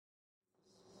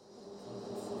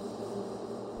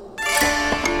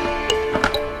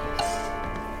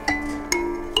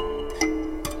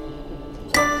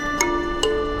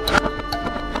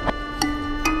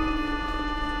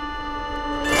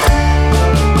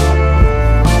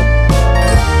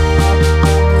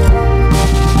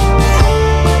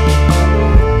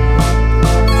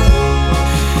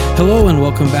Hello and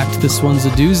welcome back to This One's a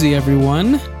Doozy,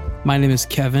 everyone. My name is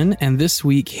Kevin, and this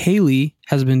week Haley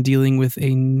has been dealing with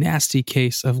a nasty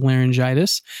case of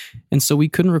laryngitis, and so we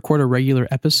couldn't record a regular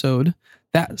episode.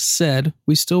 That said,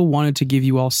 we still wanted to give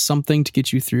you all something to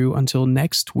get you through until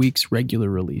next week's regular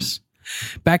release.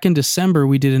 Back in December,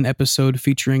 we did an episode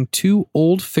featuring 2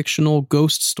 old fictional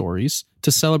ghost stories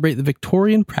to celebrate the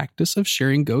Victorian practice of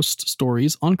sharing ghost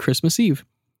stories on Christmas Eve.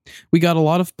 We got a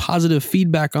lot of positive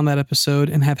feedback on that episode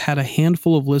and have had a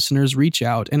handful of listeners reach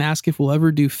out and ask if we'll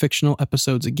ever do fictional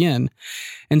episodes again.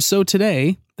 And so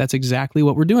today, that's exactly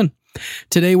what we're doing.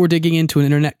 Today, we're digging into an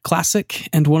internet classic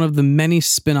and one of the many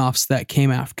spin-offs that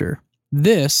came after.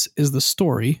 This is the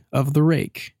story of the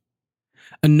Rake.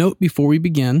 A note before we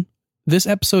begin, this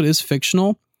episode is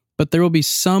fictional, but there will be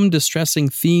some distressing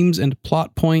themes and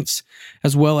plot points,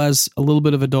 as well as a little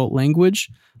bit of adult language.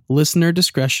 Listener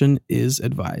discretion is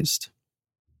advised.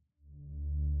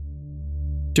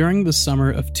 During the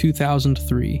summer of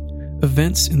 2003,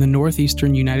 events in the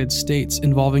northeastern United States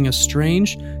involving a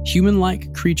strange,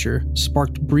 human-like creature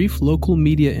sparked brief local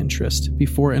media interest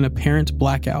before an apparent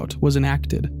blackout was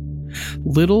enacted.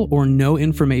 Little or no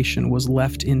information was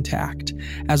left intact,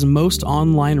 as most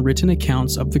online written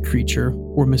accounts of the creature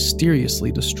were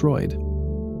mysteriously destroyed.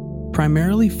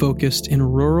 Primarily focused in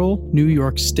rural New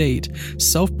York State,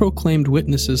 self-proclaimed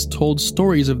witnesses told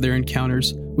stories of their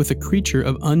encounters with a creature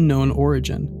of unknown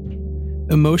origin.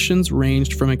 Emotions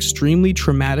ranged from extremely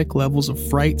traumatic levels of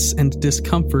frights and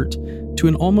discomfort to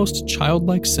an almost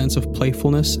childlike sense of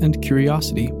playfulness and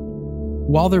curiosity.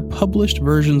 While their published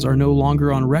versions are no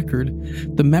longer on record,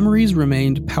 the memories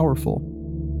remained powerful.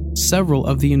 Several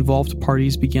of the involved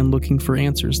parties began looking for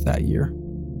answers that year.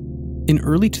 In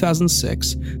early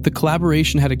 2006, the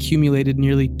collaboration had accumulated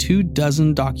nearly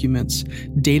 24 documents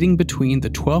dating between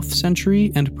the 12th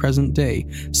century and present day,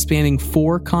 spanning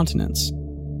 4 continents.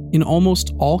 In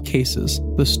almost all cases,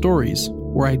 the stories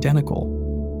were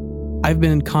identical. I've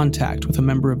been in contact with a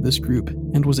member of this group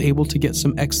and was able to get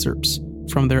some excerpts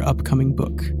from their upcoming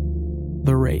book,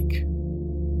 The Rake.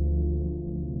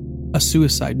 A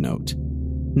suicide note,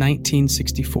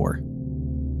 1964.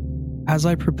 As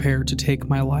I prepare to take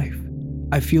my life,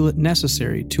 I feel it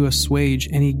necessary to assuage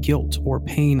any guilt or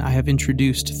pain I have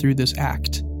introduced through this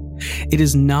act. It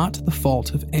is not the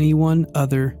fault of anyone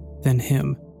other than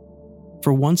him.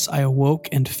 For once I awoke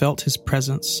and felt his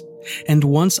presence, and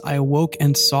once I awoke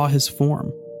and saw his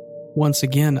form. Once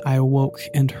again I awoke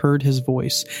and heard his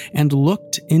voice, and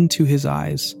looked into his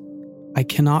eyes. I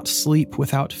cannot sleep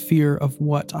without fear of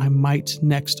what I might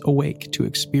next awake to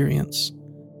experience.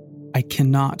 I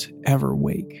cannot ever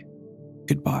wake.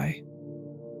 Goodbye.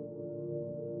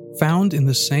 Found in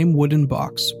the same wooden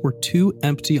box were 2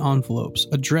 empty envelopes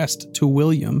addressed to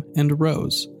William and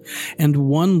Rose, and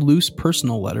 1 loose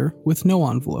personal letter with no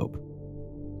envelope.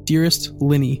 Dearest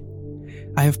Linny,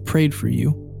 I have prayed for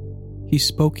you. He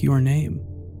spoke your name.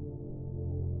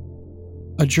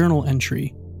 A journal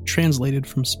entry, translated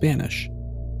from Spanish,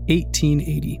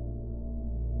 1880.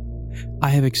 I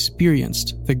have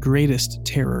experienced the greatest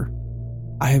terror.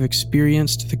 I have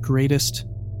experienced the greatest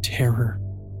terror.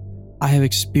 I have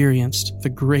experienced the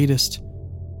greatest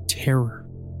terror.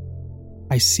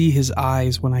 I see his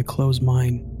eyes when I close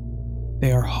mine.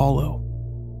 They are hollow,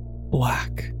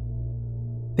 black.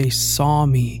 They saw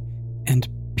me and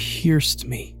pierced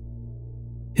me.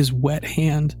 His wet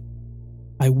hand,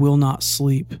 I will not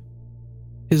sleep.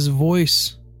 His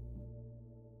voice,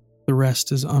 the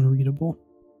rest is unreadable.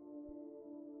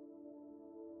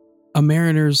 A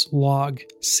Mariner's Log,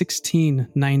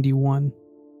 1691.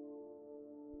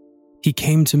 He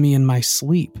came to me in my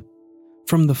sleep.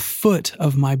 From the foot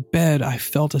of my bed, I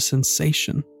felt a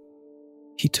sensation.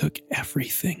 He took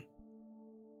everything.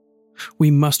 We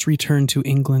must return to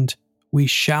England. We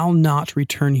shall not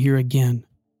return here again,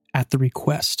 at the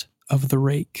request of the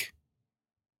Rake.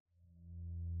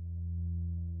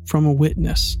 From a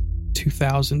Witness,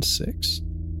 2006.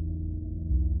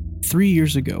 3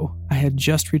 years ago, I had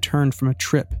just returned from a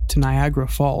trip to Niagara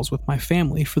Falls with my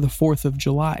family for the 4th of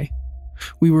July.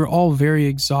 We were all very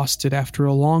exhausted after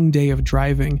a long day of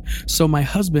driving, so my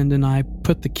husband and I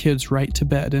put the kids right to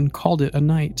bed and called it a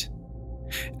night.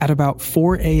 At about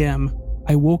 4 a.m.,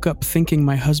 I woke up thinking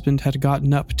my husband had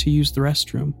gotten up to use the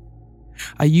restroom.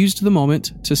 I used the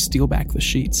moment to steal back the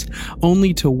sheets,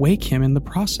 only to wake him in the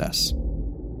process.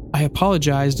 I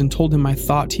apologized and told him I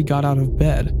thought he got out of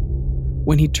bed.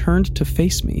 When he turned to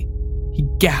face me, he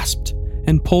gasped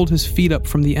and pulled his feet up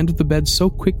from the end of the bed so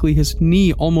quickly his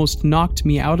knee almost knocked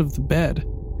me out of the bed.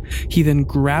 He then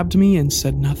grabbed me and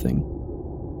said nothing.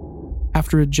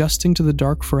 After adjusting to the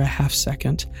dark for a half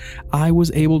second, I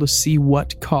was able to see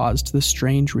what caused the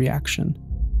strange reaction.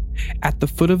 At the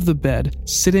foot of the bed,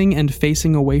 sitting and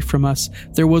facing away from us,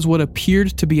 there was what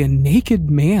appeared to be a naked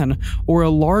man or a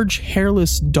large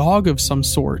hairless dog of some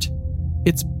sort.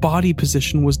 Its body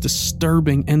position was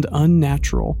disturbing and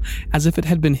unnatural, as if it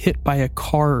had been hit by a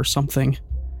car or something.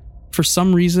 For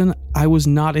some reason, I was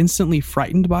not instantly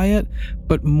frightened by it,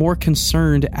 but more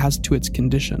concerned as to its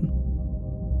condition.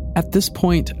 At this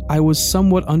point, I was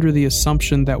somewhat under the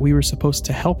assumption that we were supposed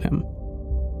to help him.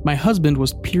 My husband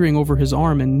was peering over his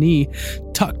arm and knee,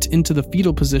 tucked into the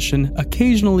fetal position,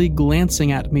 occasionally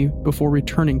glancing at me before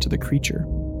returning to the creature.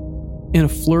 In a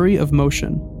flurry of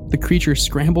motion, the creature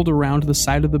scrambled around the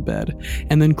side of the bed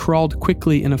and then crawled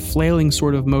quickly in a flailing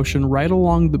sort of motion right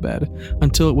along the bed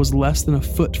until it was less than a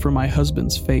foot from my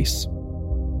husband's face.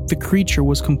 The creature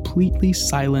was completely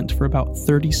silent for about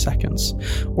 30 seconds,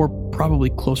 or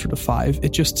probably closer to 5.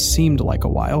 It just seemed like a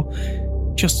while,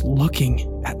 just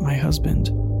looking at my husband.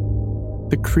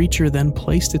 The creature then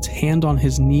placed its hand on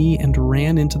his knee and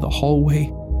ran into the hallway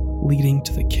leading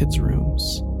to the kids'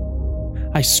 rooms.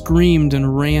 I screamed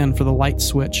and ran for the light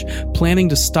switch, planning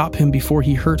to stop him before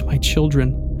he hurt my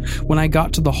children. When I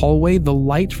got to the hallway, the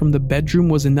light from the bedroom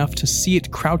was enough to see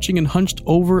it crouching and hunched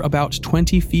over about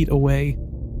 20 feet away.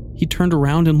 He turned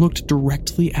around and looked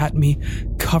directly at me,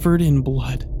 covered in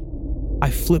blood. I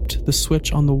flipped the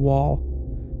switch on the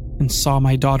wall and saw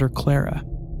my daughter Clara.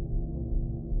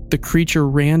 The creature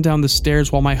ran down the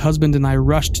stairs while my husband and I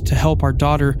rushed to help our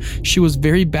daughter. She was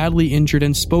very badly injured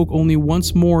and spoke only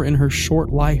once more in her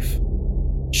short life.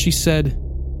 She said,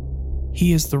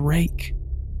 "He is the Rake."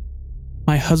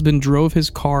 My husband drove his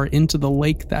car into the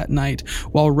lake that night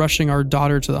while rushing our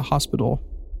daughter to the hospital.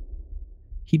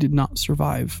 He did not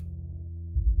survive.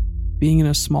 Being in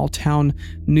a small town,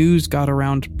 news got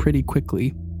around pretty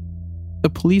quickly. The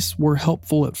police were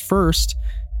helpful at first,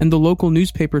 and the local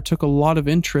newspaper took a lot of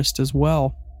interest as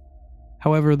well.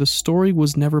 However, the story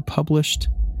was never published,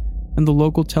 and the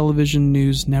local television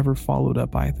news never followed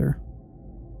up either.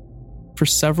 For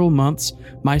several months,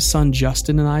 my son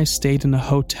Justin and I stayed in a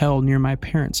hotel near my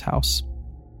parents' house.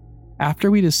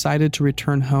 After we decided to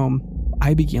return home,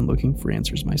 I began looking for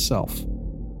answers myself.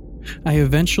 I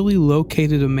eventually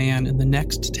located a man in the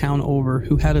next town over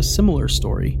who had a similar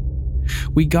story.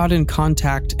 We got in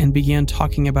contact and began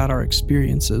talking about our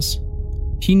experiences.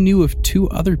 He knew of 2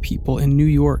 other people in New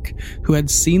York who had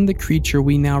seen the creature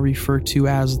we now refer to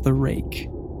as the Rake.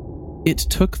 It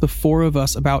took the 4 of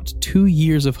us about 2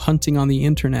 years of hunting on the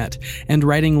internet and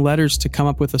writing letters to come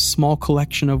up with a small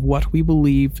collection of what we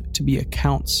believe to be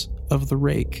accounts of the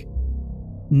Rake.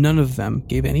 None of them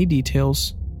gave any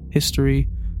details, history,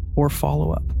 or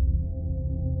follow-up.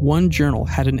 One journal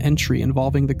had an entry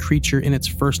involving the creature in its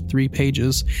first 3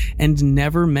 pages and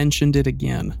never mentioned it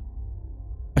again.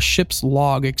 A ship's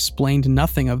log explained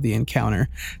nothing of the encounter,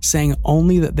 saying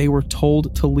only that they were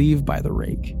told to leave by the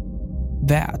Rake.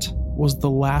 That was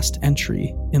the last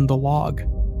entry in the log.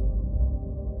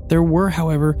 There were,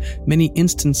 however, many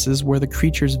instances where the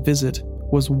creature's visit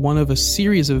was one of a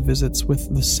series of visits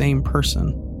with the same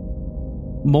person.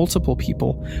 Multiple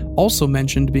people also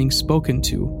mentioned being spoken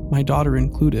to, my daughter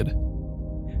included.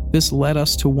 This led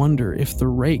us to wonder if the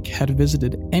Rake had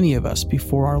visited any of us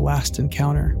before our last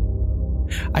encounter.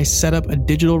 I set up a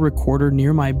digital recorder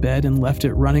near my bed and left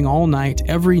it running all night,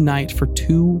 every night for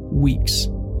 2 weeks.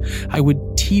 I would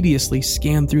tediously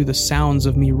scan through the sounds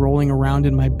of me rolling around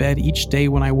in my bed each day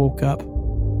when I woke up.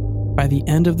 By the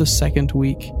end of the 2nd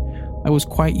week, I was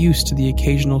quite used to the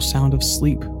occasional sound of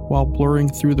sleep while blurring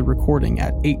through the recording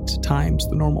at 8 times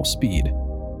the normal speed.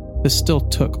 This still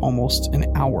took almost an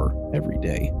hour every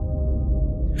day.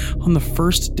 On the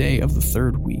first day of the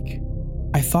 3rd week,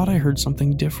 I thought I heard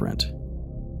something different.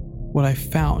 What I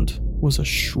found was a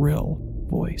shrill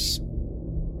voice.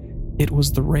 It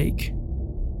was the Rake.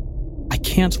 I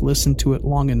can't listen to it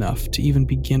long enough to even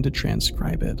begin to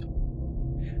transcribe it.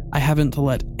 I haven't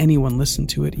let anyone listen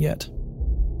to it yet.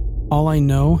 All I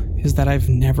know is that I've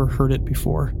never heard it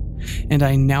before, and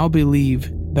I now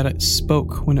believe that it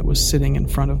spoke when it was sitting in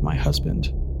front of my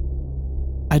husband.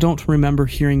 I don't remember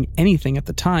hearing anything at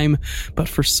the time, but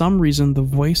for some reason the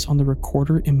voice on the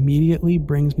recorder immediately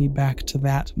brings me back to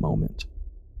that moment.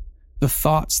 The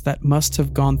thoughts that must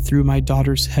have gone through my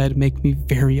daughter's head make me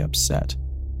very upset.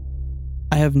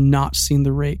 I have not seen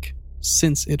the Rake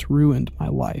since it ruined my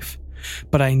life,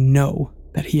 but I know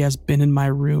that he has been in my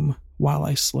room while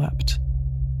I slept.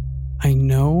 I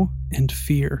know and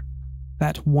fear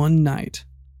that one night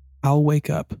I'll wake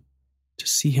up to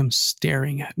see him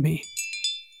staring at me.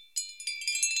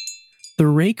 The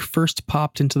Rake first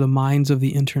popped into the minds of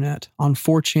the internet on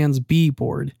 4chan's B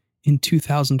board in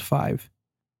 2005.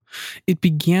 It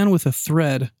began with a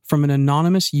thread from an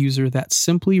anonymous user that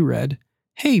simply read,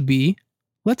 "Hey B,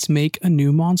 let's make a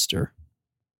new monster."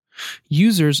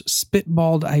 Users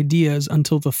spitballed ideas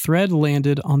until the thread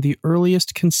landed on the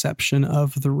earliest conception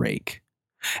of the Rake.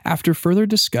 After further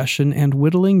discussion and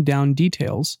whittling down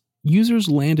details, users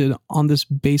landed on this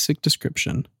basic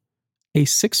description: a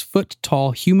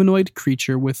 6-foot-tall humanoid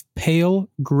creature with pale,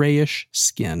 grayish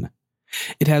skin.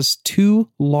 It has 2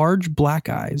 large black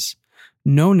eyes,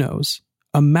 no nose,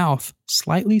 a mouth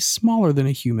slightly smaller than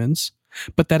a human's,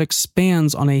 but that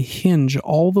expands on a hinge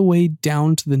all the way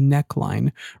down to the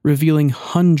neckline, revealing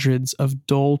hundreds of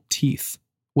dull teeth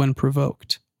when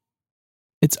provoked.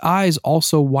 Its eyes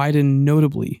also widen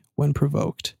notably when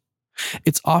provoked.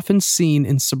 It's often seen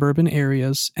in suburban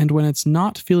areas, and when it's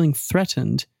not feeling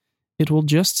threatened, it will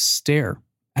just stare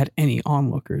at any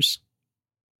onlookers.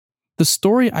 The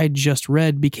story I just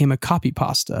read became a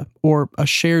copypasta, or a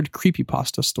shared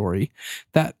creepypasta story,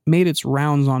 that made its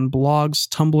rounds on blogs,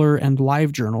 Tumblr, and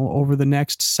LiveJournal over the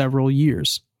next several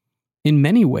years. In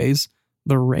many ways,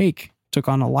 the Rake took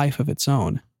on a life of its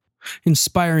own,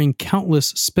 inspiring countless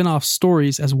spin-off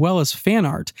stories as well as fan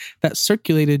art that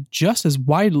circulated just as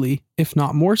widely, if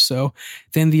not more so,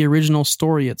 than the original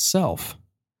story itself.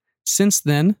 Since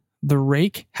then, the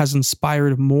Rake has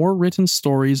inspired more written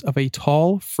stories of a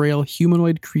tall, frail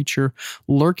humanoid creature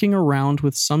lurking around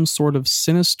with some sort of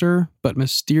sinister but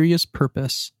mysterious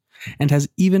purpose, and has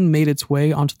even made its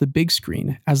way onto the big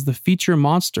screen as the feature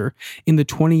monster in the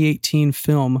 2018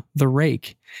 film The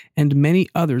Rake, and many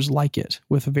others like it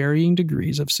with varying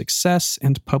degrees of success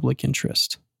and public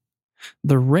interest.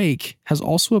 The Rake has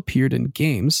also appeared in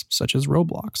games such as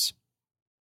Roblox.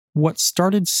 What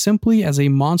started simply as a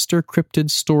monster cryptid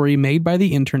story made by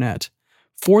the internet,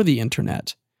 for the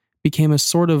internet, became a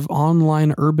sort of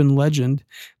online urban legend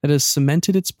that has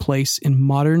cemented its place in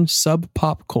modern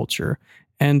sub-pop culture,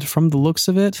 and from the looks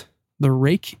of it, the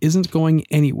Rake isn't going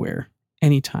anywhere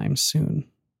anytime soon.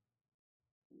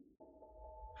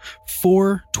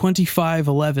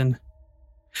 4:25:11.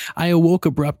 I awoke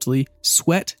abruptly,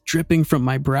 sweat dripping from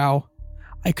my brow.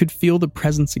 I could feel the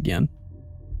presence again.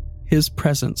 His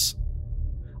presence.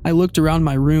 I looked around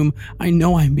my room. I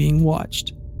know I'm being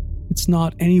watched. It's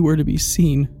not anywhere to be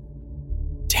seen.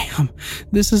 Damn,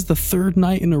 this is the 3rd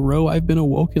night in a row I've been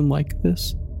awoken like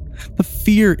this. The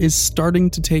fear is starting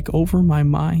to take over my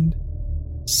mind.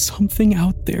 Something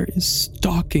out there is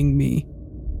stalking me.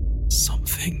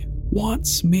 Something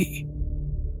wants me.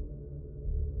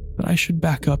 But I should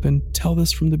back up and tell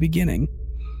this from the beginning.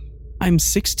 I'm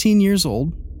 16 years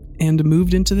old and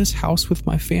moved into this house with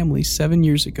my family 7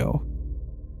 years ago.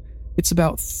 It's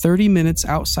about 30 minutes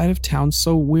outside of town,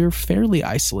 so we're fairly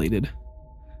isolated.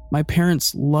 My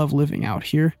parents love living out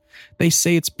here. They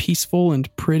say it's peaceful and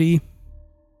pretty.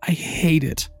 I hate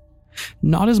it.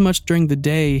 Not as much during the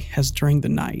day as during the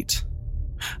night.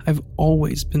 I've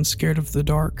always been scared of the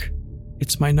dark.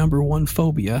 It's my number one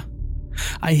phobia.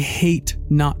 I hate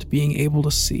not being able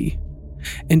to see.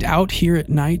 And out here at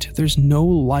night, there's no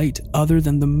light other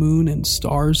than the moon and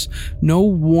stars, no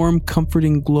warm,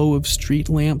 comforting glow of street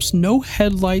lamps, no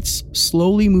headlights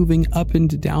slowly moving up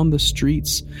and down the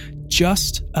streets,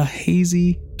 just a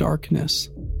hazy darkness.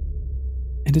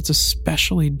 And it's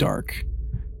especially dark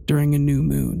during a new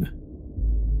moon.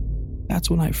 That's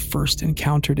when I first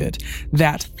encountered it,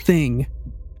 that thing.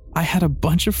 I had a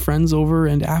bunch of friends over,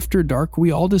 and after dark, we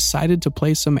all decided to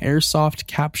play some airsoft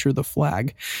capture the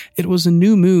flag. It was a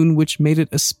new moon, which made it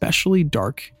especially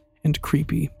dark and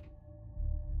creepy.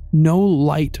 No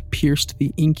light pierced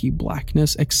the inky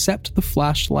blackness except the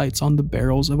flashlights on the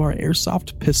barrels of our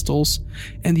airsoft pistols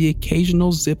and the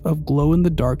occasional zip of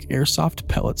glow-in-the-dark airsoft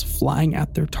pellets flying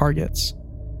at their targets.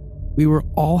 We were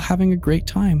all having a great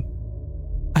time.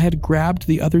 I had grabbed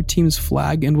the other team's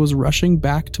flag and was rushing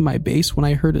back to my base when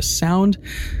I heard a sound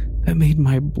that made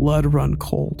my blood run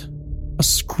cold. A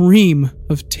scream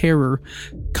of terror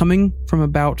coming from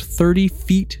about 30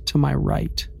 feet to my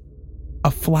right. A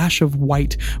flash of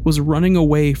white was running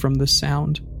away from the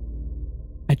sound.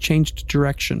 I changed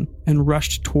direction and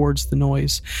rushed towards the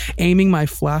noise, aiming my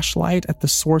flashlight at the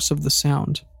source of the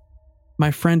sound. My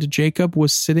friend Jacob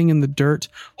was sitting in the dirt,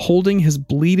 holding his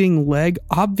bleeding leg,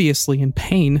 obviously in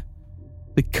pain.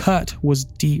 The cut was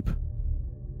deep.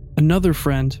 Another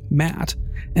friend, Matt,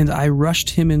 and I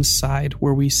rushed him inside,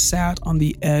 where we sat on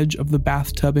the edge of the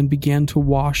bathtub and began to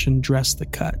wash and dress the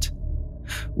cut.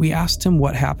 We asked him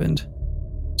what happened.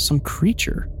 Some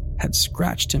creature had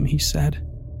scratched him, he said.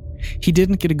 He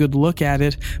didn't get a good look at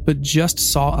it, but just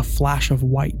saw a flash of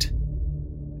white.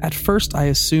 At first, I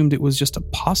assumed it was just a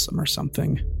possum or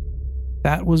something.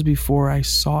 That was before I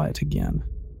saw it again.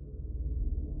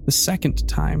 The second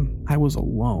time, I was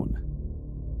alone.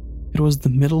 It was the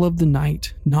middle of the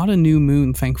night, not a new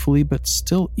moon, thankfully, but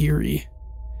still eerie.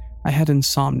 I had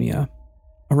insomnia,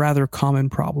 a rather common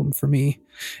problem for me.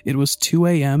 It was 2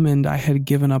 a.m. and I had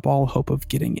given up all hope of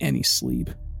getting any sleep.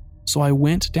 So I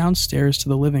went downstairs to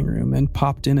the living room and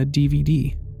popped in a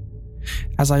DVD.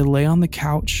 As I lay on the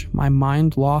couch, my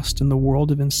mind lost in the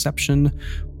world of Inception,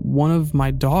 one of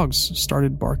my dogs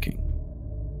started barking.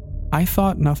 I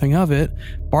thought nothing of it.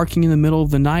 Barking in the middle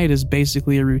of the night is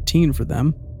basically a routine for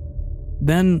them.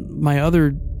 Then my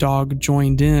other dog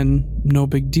joined in, no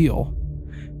big deal.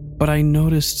 But I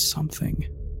noticed something.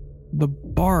 The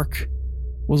bark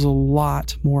was a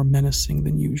lot more menacing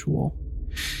than usual.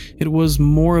 It was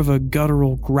more of a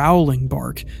guttural, growling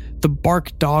bark, the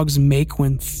bark dogs make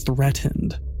when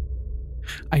threatened.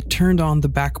 I turned on the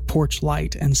back porch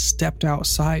light and stepped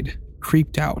outside,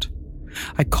 creeped out.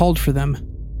 I called for them.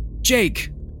 Jake!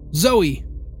 Zoe!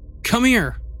 Come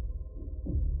here!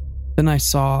 Then I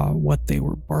saw what they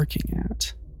were barking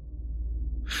at.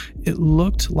 It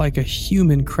looked like a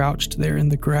human crouched there in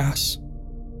the grass.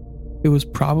 It was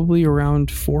probably around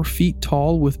 4 feet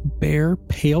tall with bare,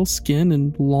 pale skin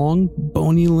and long,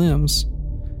 bony limbs.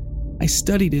 I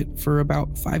studied it for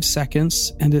about 5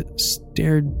 seconds and it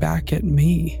stared back at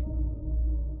me.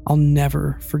 I'll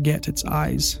never forget its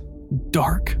eyes.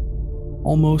 Dark,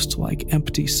 almost like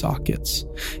empty sockets.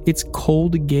 Its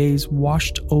cold gaze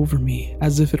washed over me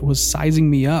as if it was sizing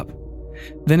me up.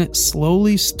 Then it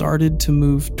slowly started to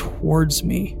move towards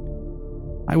me.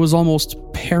 I was almost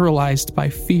paralyzed by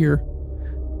fear,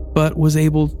 but was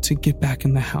able to get back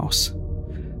in the house.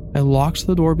 I locked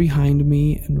the door behind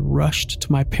me and rushed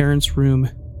to my parents' room.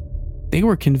 They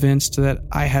were convinced that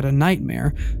I had a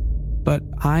nightmare, but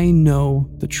I know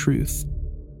the truth.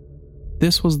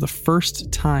 This was the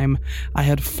first time I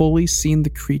had fully seen the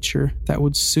creature that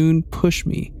would soon push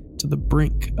me to the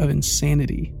brink of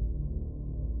insanity.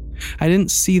 I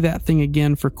didn't see that thing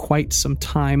again for quite some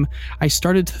time. I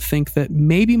started to think that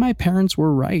maybe my parents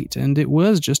were right and it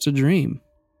was just a dream.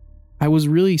 I was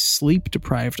really sleep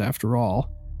deprived after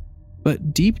all.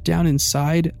 But deep down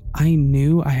inside, I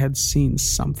knew I had seen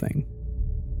something.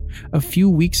 A few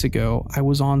weeks ago, I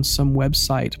was on some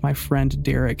website my friend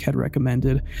Derek had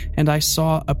recommended, and I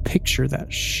saw a picture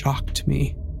that shocked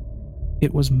me.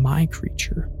 It was my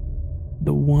creature,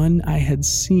 the one I had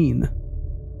seen.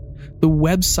 The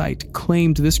website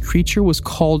claimed this creature was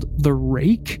called the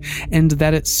Rake, and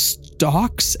that it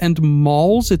stalks and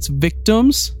mauls its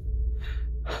victims.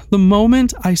 The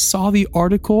moment I saw the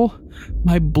article,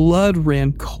 my blood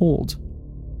ran cold.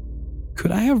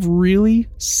 Could I have really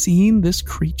seen this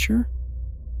creature?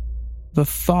 The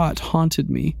thought haunted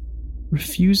me,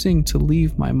 refusing to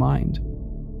leave my mind.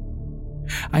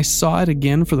 I saw it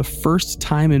again for the first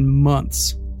time in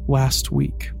months last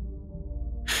week.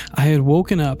 I had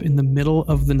woken up in the middle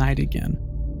of the night again.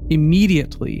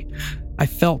 Immediately, I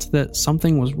felt that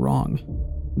something was wrong.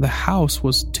 The house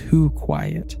was too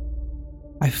quiet.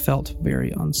 I felt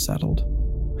very unsettled.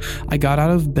 I got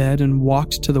out of bed and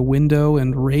walked to the window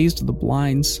and raised the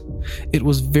blinds. It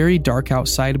was very dark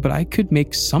outside, but I could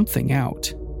make something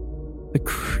out. The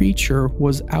creature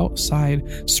was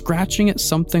outside, scratching at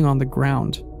something on the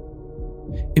ground.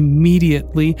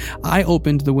 Immediately, I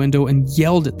opened the window and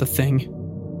yelled at the thing.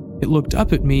 It looked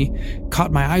up at me,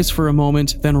 caught my eyes for a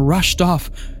moment, then rushed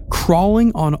off,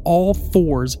 crawling on all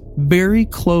fours, very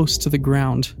close to the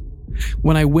ground.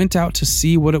 When I went out to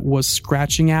see what it was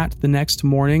scratching at the next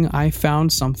morning, I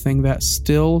found something that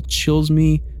still chills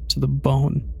me to the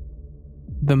bone.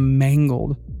 The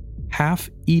mangled,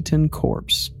 half-eaten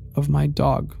corpse of my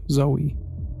dog, Zoe.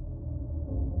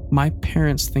 My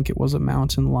parents think it was a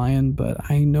mountain lion, but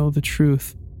I know the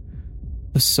truth.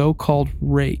 The so-called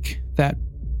Rake, that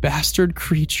bastard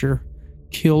creature,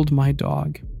 killed my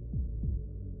dog.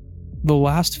 The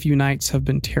last few nights have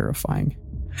been terrifying.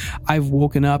 I've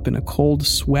woken up in a cold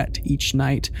sweat each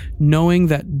night, knowing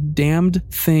that damned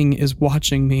thing is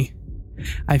watching me.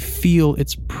 I feel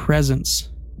its presence.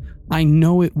 I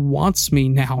know it wants me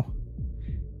now,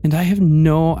 and I have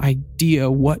no idea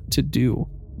what to do.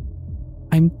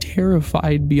 I'm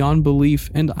terrified beyond belief,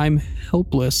 and I'm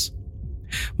helpless.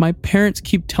 My parents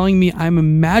keep telling me I'm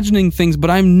imagining things, but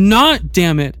I'm not,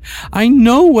 damn it. I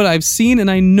know what I've seen, and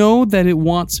I know that it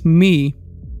wants me.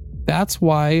 That's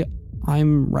why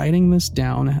I'm writing this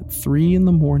down at 3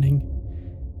 a.m.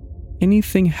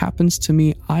 Anything happens to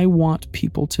me, I want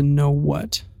people to know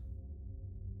what.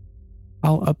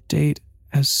 I'll update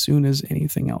as soon as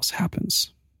anything else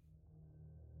happens.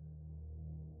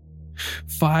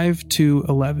 5 to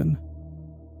 11.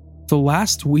 The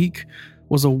last week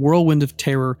was a whirlwind of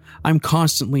terror. I'm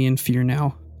constantly in fear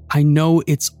now. I know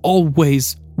it's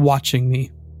always watching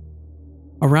me.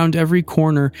 Around every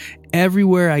corner,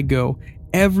 everywhere I go,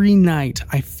 every night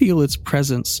I feel its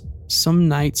presence, some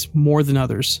nights more than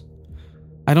others.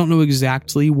 I don't know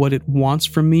exactly what it wants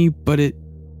from me, but it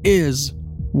is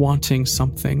wanting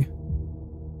something.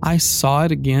 I saw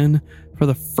it again for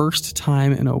the first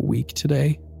time in a week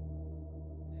today.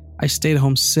 I stayed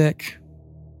home sick.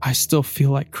 I still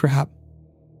feel like crap.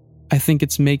 I think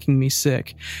it's making me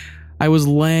sick. I was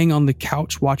laying on the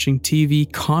couch watching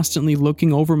TV, constantly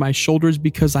looking over my shoulders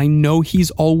because I know he's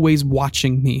always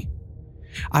watching me.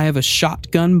 I have a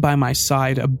shotgun by my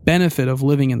side, a benefit of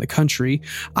living in the country.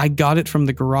 I got it from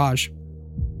the garage.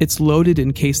 It's loaded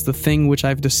in case the thing which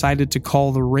I've decided to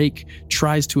call the Rake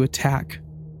tries to attack.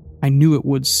 I knew it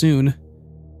would soon.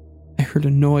 I heard a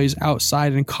noise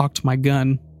outside and cocked my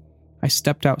gun. I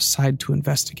stepped outside to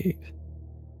investigate.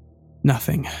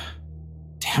 Nothing.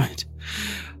 Damn it.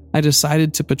 I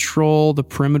decided to patrol the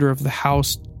perimeter of the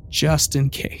house just in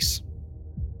case.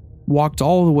 Walked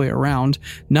all the way around.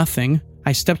 Nothing.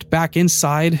 I stepped back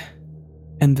inside,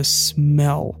 and the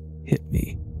smell hit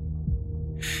me.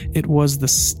 It was the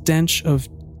stench of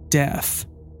death.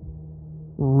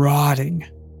 Rotting.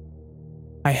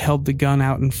 I held the gun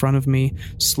out in front of me,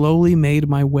 slowly made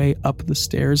my way up the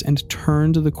stairs, and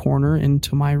turned the corner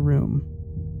into my room.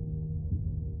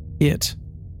 It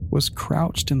was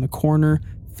crouched in the corner,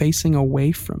 facing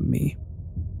away from me.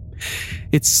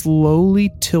 It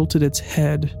slowly tilted its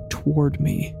head toward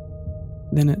me.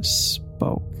 Then it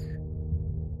spoke.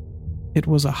 It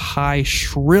was a high,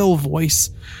 shrill voice.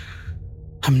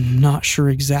 I'm not sure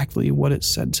exactly what it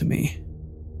said to me.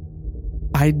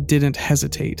 I didn't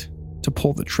hesitate to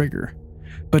pull the trigger,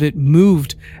 but it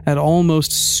moved at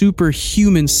almost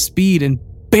superhuman speed and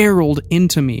barreled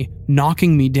into me,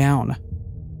 knocking me down.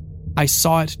 I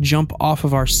saw it jump off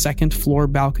of our second floor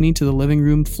balcony to the living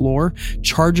room floor,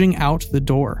 charging out the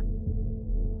door.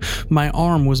 My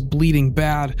arm was bleeding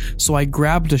bad, so I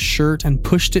grabbed a shirt and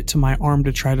pushed it to my arm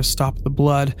to try to stop the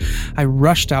blood. I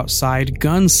rushed outside,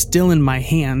 gun still in my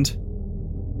hand.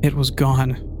 It was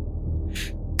gone.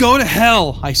 "Go to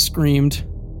hell!" I screamed.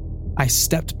 I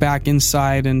stepped back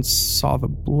inside and saw the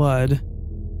blood.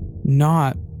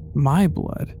 Not my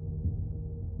blood.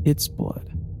 Its blood.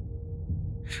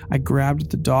 I grabbed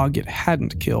the dog it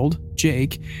hadn't killed,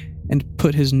 Jake, and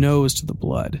put his nose to the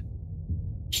blood.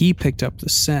 He picked up the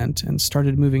scent and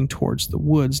started moving towards the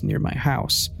woods near my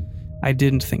house. I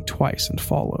didn't think twice and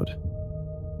followed.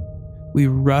 We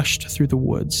rushed through the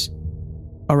woods.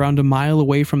 Around a mile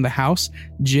away from the house,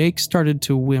 Jake started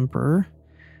to whimper.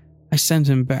 I sent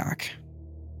him back.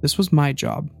 This was my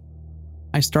job.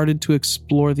 I started to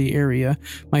explore the area,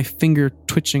 my finger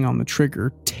twitching on the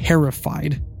trigger,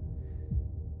 terrified.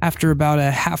 After about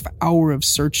a half hour of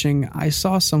searching, I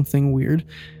saw something weird.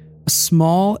 A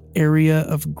small area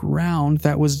of ground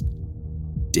that was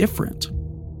different.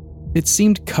 It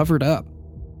seemed covered up.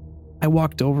 I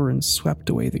walked over and swept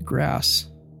away the grass.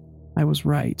 I was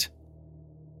right.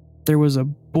 There was a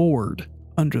board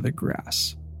under the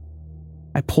grass.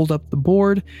 I pulled up the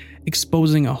board,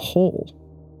 exposing a hole.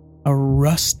 A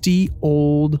rusty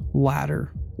old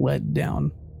ladder led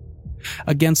down.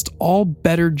 Against all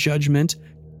better judgment,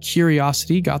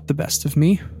 curiosity got the best of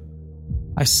me.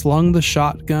 I slung the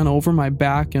shotgun over my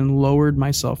back and lowered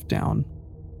myself down.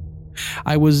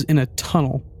 I was in a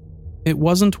tunnel. It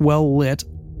wasn't well lit,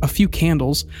 a few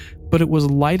candles, but it was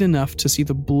light enough to see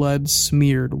the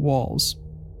blood-smeared walls.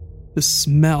 The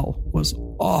smell was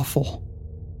awful.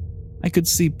 I could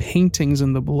see paintings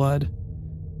in the blood.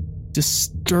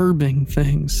 Disturbing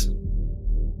things.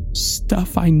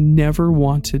 Stuff I never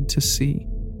wanted to see.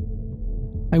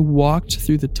 I walked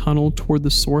through the tunnel toward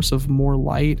the source of more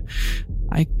light.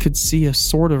 I could see a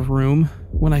sort of room.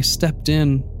 When I stepped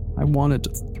in, I wanted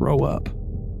to throw up.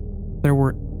 There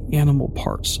were animal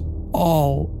parts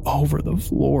all over the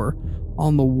floor,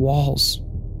 on the walls.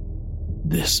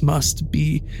 This must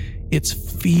be its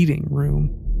feeding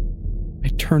room. I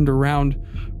turned around,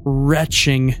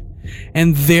 retching,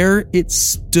 and there it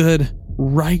stood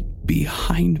right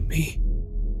behind me.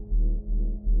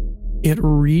 It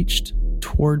reached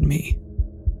toward me.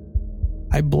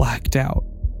 I blacked out.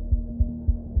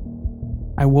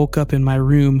 I woke up in my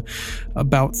room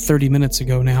about 30 minutes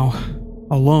ago now,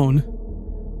 alone.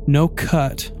 No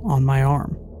cut on my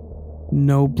arm.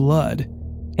 No blood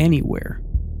anywhere.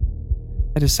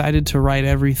 I decided to write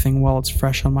everything while it's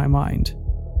fresh on my mind.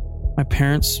 My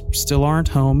parents still aren't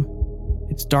home.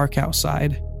 It's dark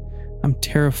outside. I'm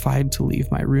terrified to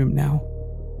leave my room now.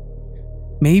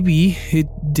 Maybe it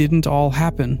didn't all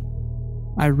happen.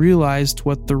 I realized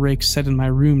what the rake said in my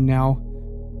room now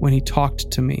when he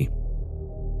talked to me.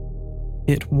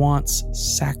 It wants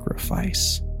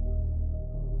sacrifice.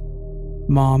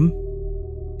 Mom,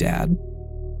 Dad,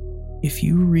 if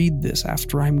you read this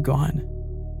after I'm gone,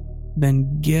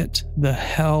 then get the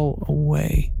hell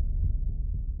away.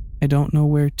 I don't know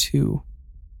where to,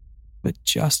 but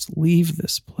just leave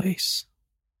this place.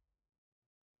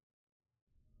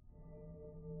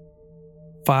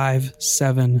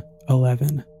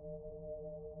 5/7/11.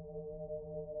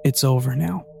 It's over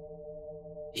now.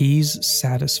 He's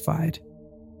satisfied.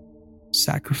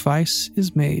 Sacrifice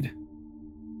is made,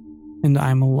 and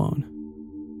I'm alone.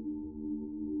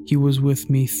 He was with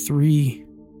me three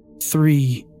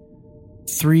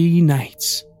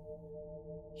nights.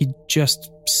 He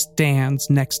just stands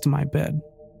next to my bed,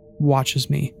 watches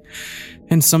me,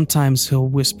 and sometimes he'll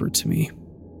whisper to me.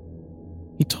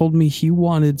 He told me he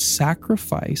wanted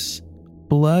sacrifice,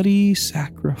 bloody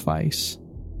sacrifice.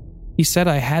 He said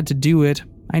I had to do it.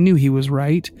 I knew he was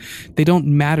right. They don't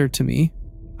matter to me.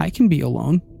 I can be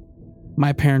alone.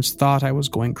 My parents thought I was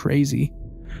going crazy.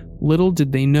 Little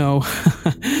did they know.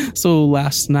 So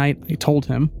last night I told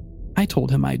him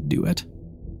I'd do it.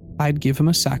 I'd give him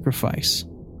a sacrifice.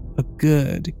 A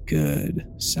good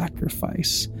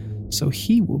sacrifice. So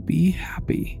he will be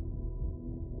happy.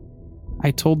 I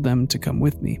told them to come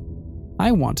with me.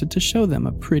 I wanted to show them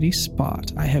a pretty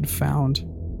spot I had found.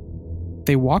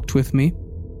 They walked with me,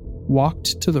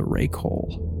 walked to the rake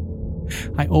hole.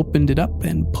 I opened it up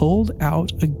and pulled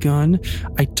out a gun.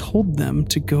 I told them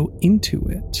to go into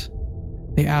it.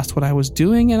 They asked what I was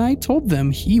doing, and I told them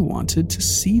he wanted to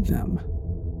see them.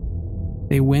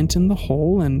 They went in the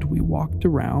hole, and we walked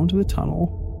around the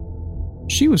tunnel.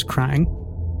 She was crying.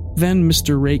 Then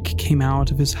Mr. Rake came out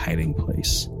of his hiding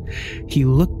place. He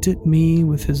looked at me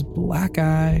with his black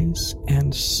eyes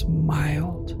and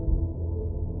smiled.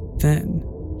 Then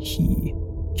he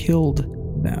killed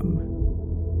them.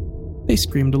 They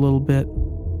screamed a little bit.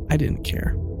 I didn't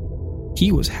care.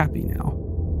 He was happy now.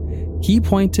 He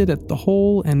pointed at the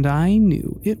hole, and I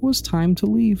knew it was time to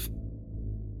leave.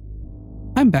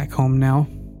 I'm back home now,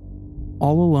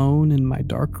 all alone in my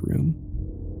dark room.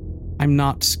 I'm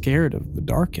not scared of the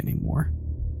dark anymore.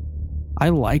 I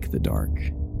like the dark.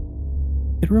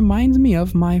 It reminds me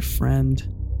of my friend,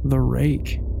 the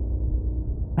Rake.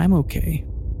 I'm okay.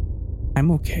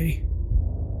 I'm okay.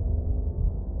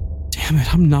 Damn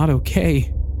it, I'm not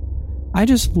okay. I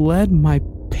just led my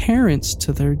parents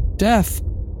to their death.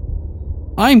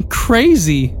 I'm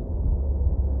crazy.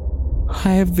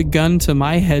 I have the gun to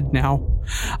my head now.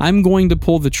 I'm going to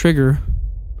pull the trigger.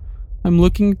 I'm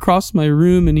looking across my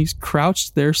room and he's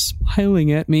crouched there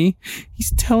smiling at me.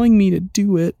 He's telling me to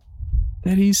do it.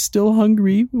 That he's still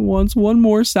hungry and wants one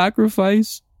more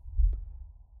sacrifice.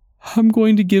 I'm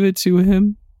going to give it to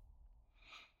him.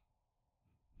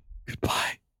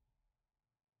 Goodbye.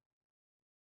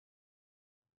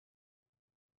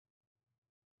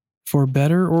 For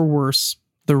better or worse,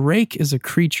 the Rake is a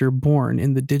creature born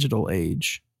in the digital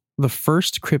age, the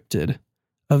first cryptid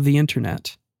of the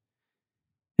internet.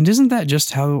 And isn't that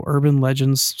just how urban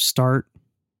legends start?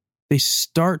 They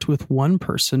start with one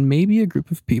person, maybe a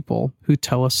group of people, who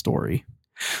tell a story.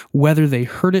 Whether they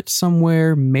heard it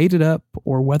somewhere, made it up,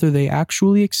 or whether they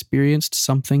actually experienced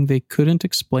something they couldn't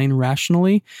explain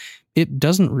rationally, it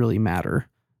doesn't really matter.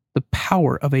 The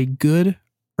power of a good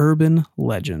urban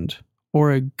legend,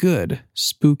 or a good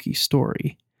spooky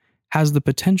story, has the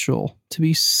potential to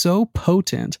be so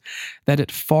potent that it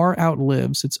far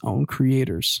outlives its own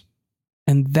creators.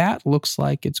 And that looks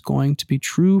like it's going to be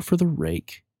true for the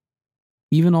Rake,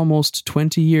 even almost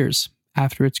 20 years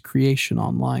after its creation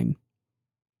online.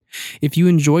 If you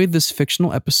enjoyed this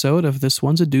fictional episode of This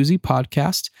One's a Doozy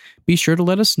podcast, be sure to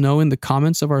let us know in the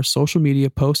comments of our social media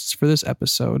posts for this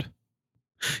episode.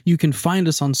 You can find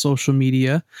us on social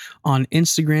media on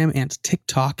Instagram and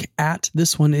TikTok at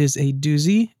This One Is a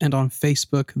Doozy, and on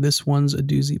Facebook, This One's a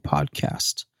Doozy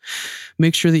podcast.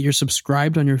 Make sure that you're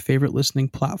subscribed on your favorite listening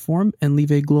platform and leave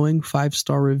a glowing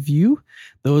 5-star review.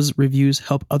 Those reviews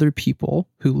help other people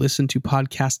who listen to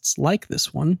podcasts like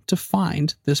this one to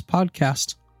find this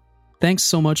podcast. Thanks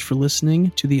so much for listening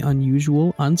to the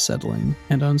unusual, unsettling,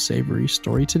 and unsavory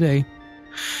story today.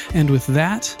 And with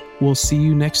that, we'll see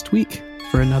you next week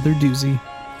for another doozy.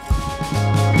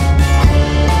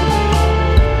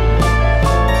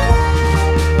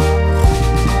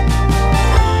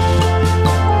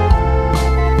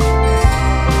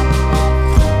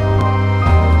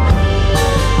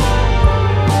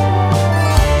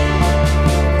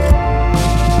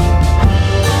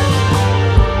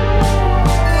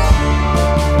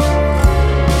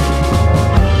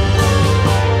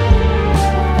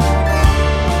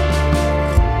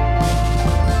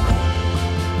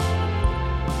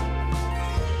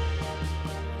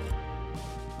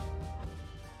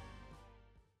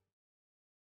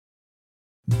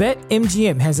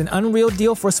 BetMGM has an unreal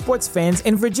deal for sports fans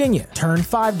in Virginia. Turn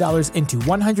 $5 into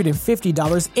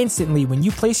 $150 instantly when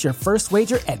you place your first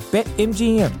wager at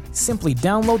BetMGM. Simply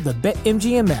download the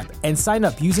BetMGM app and sign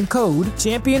up using code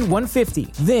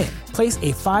Champion150. Then, place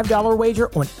a $5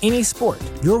 wager on any sport.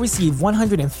 You'll receive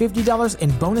 $150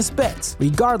 in bonus bets,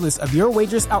 regardless of your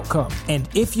wager's outcome. And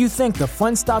if you think the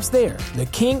fun stops there, the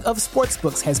King of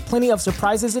Sportsbooks has plenty of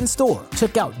surprises in store.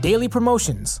 Check out daily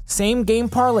promotions, same-game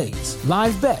parlays,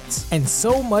 live bets, and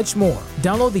so much more.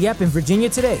 Download the app in Virginia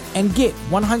today and get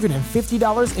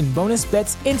 $150 in bonus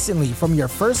bets instantly from your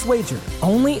first wager.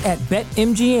 Only at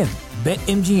BetMGM.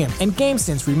 BetMGM and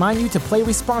GameSense remind you to play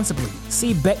responsibly.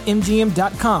 See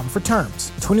BetMGM.com for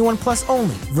terms. 21 plus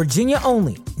only. Virginia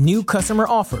only. New customer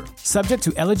offer. Subject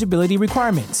to eligibility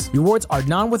requirements. Rewards are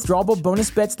non-withdrawable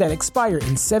bonus bets that expire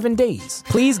in 7 days.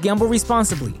 Please gamble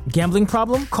responsibly. Gambling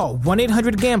problem? Call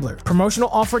 1-800-GAMBLER. Promotional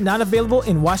offer not available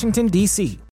in Washington, D.C.